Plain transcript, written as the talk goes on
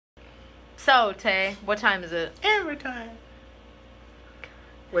So, Tay, what time is it? Every time.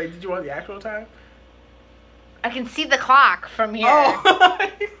 Wait, did you want the actual time? I can see the clock from here. Oh.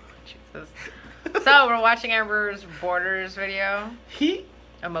 Jesus. So, we're watching Amber's Borders video. He?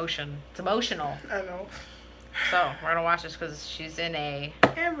 Emotion. It's emotional. I know. So, we're gonna watch this because she's in a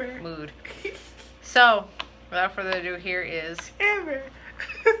Amber. mood. So, without further ado, here is Amber.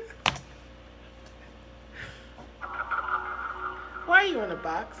 Why are you in a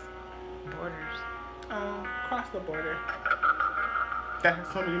box? Borders. Cross the border. That has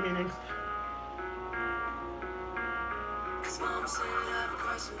so many meanings. Mom said I've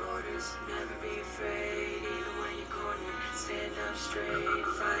crossed some borders. Never be afraid, even when you're cornered. Stand up straight,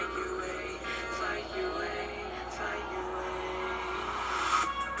 fight your way, fight your way, fight your way.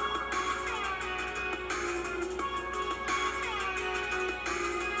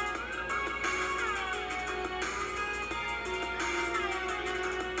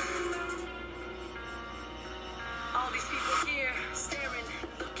 All these people here, staring,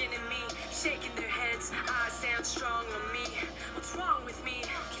 looking at me, shaking their heads, eyes down strong on me. What's wrong with me?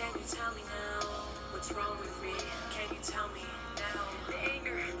 Can you tell me now? What's wrong with me? Can you tell me now? The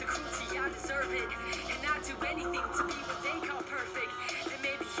anger, the cruelty, I deserve it. And I'd do anything to be what they call perfect. Then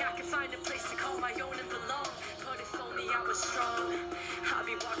maybe I could find a place to call my own and belong. But if only I was strong, I'd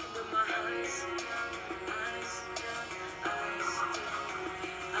be walking with my eyes down, eyes down.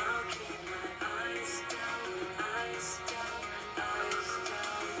 I'll keep my eyes down, eyes down, eyes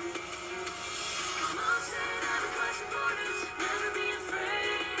down. 'Cause Mom said I've crossed the borders. Never be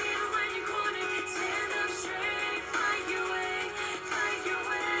afraid, even when you're cornered. Stand up straight, fight your way, fight your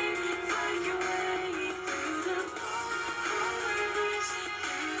way, fight your way through the borders,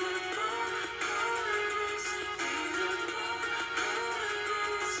 through the borders, through the borders.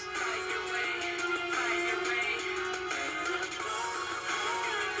 Fight your way, fight your way through the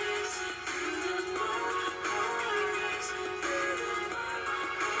borders, through the borders, through the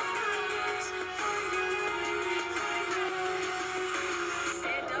borders. Fight your way, fight your way.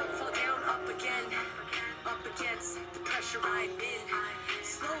 Stand up, fall down, up again, up against the pressure I'm in.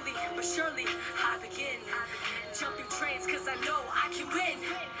 Slowly but surely I begin jumping trains 'cause I know I can win.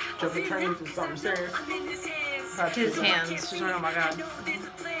 Jumping trains is something serious. I'm in his hands. His hands. She's like, oh my god. I know there's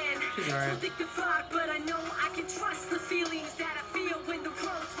a plan. She's alright. So dignified, but I know I can trust the feelings that I feel when the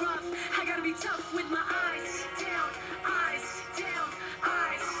road's rough. I gotta be tough with my eyes down, eyes down,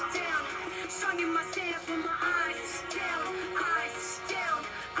 eyes down. Strong in my stance with my eyes down, eyes down,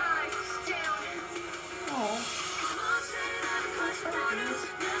 eyes down. Oh. 'Cause Mom said I've crossed borders.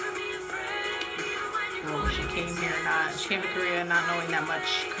 Never be afraid, even when you're Well, she came here she came to Korea not knowing that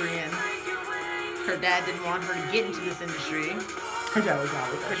much Korean. Her dad didn't want her to get into this industry. Her dad was not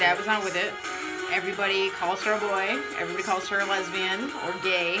with Her us. dad was not with it. Everybody calls her a boy. Everybody calls her a lesbian or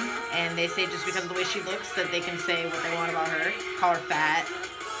gay. And they say just because of the way she looks that they can say what they want about her. Call her fat.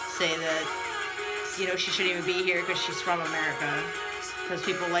 Say that, you know, she shouldn't even be here because she's from America. Because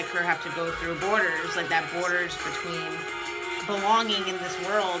people like her have to go through borders. Like that borders between belonging in this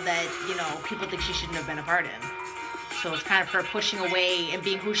world that, you know, people think she shouldn't have been a part in. So it's kind of her pushing away and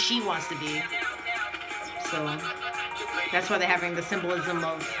being who she wants to be. So that's why they're having the symbolism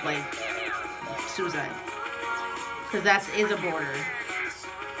of, like, suicide. Because that is a border.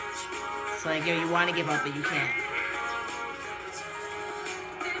 It's like, you know, you want to give up, but you can't.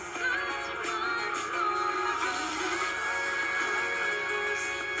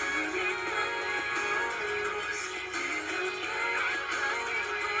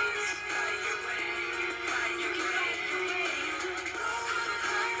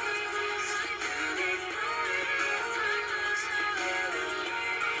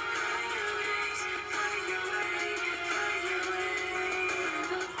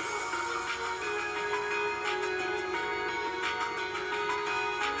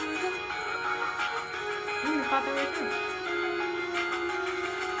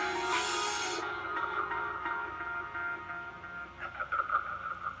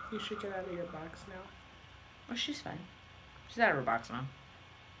 You should get out of your box now. Oh, she's fine. She's out of her box now.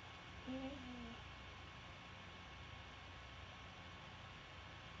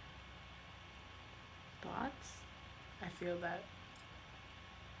 Thoughts? I feel that.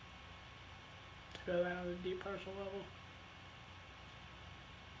 I feel that on a deep personal level.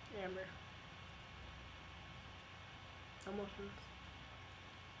 Amber. Emotions.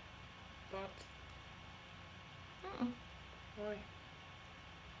 Thoughts. Why?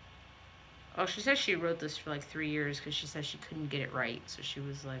 Oh, she says she wrote this for like 3 years because she says she couldn't get it right. So she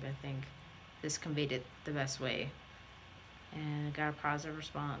was like, I think this conveyed it the best way. And got a positive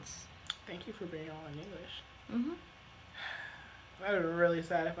response. Thank you for being all in English. Mm-hmm. I would be really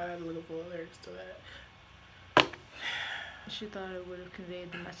sad if I had to look up the lyrics to that. She thought it would have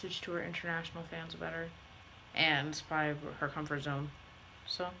conveyed the message to her international fans better. And it's probably her comfort zone.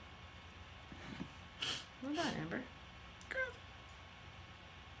 So, well done, Amber. Girl.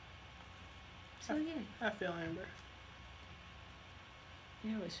 So, yeah. I feel Amber.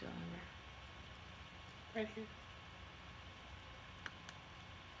 You always feel Amber. Right here.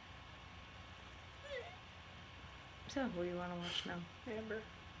 So, what do you want to watch now? Amber.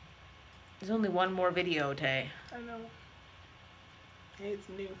 There's only one more video, Tay. I know. It's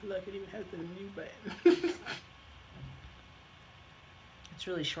new. Look, it even has the new button. It's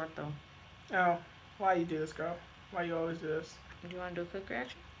really short, though. Oh, why you do this, girl? Why you always do this? Do you want to do a quick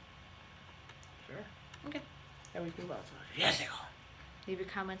reaction? Sure. Okay. And we can move on to it. Yes, I go. Leave your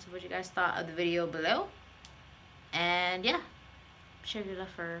comments of what you guys thought of the video below. And yeah, share your love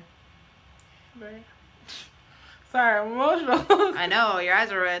for Amber. Sorry, I'm emotional. I know, your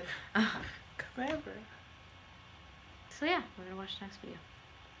eyes are red. Amber. So yeah, we're gonna watch the next video.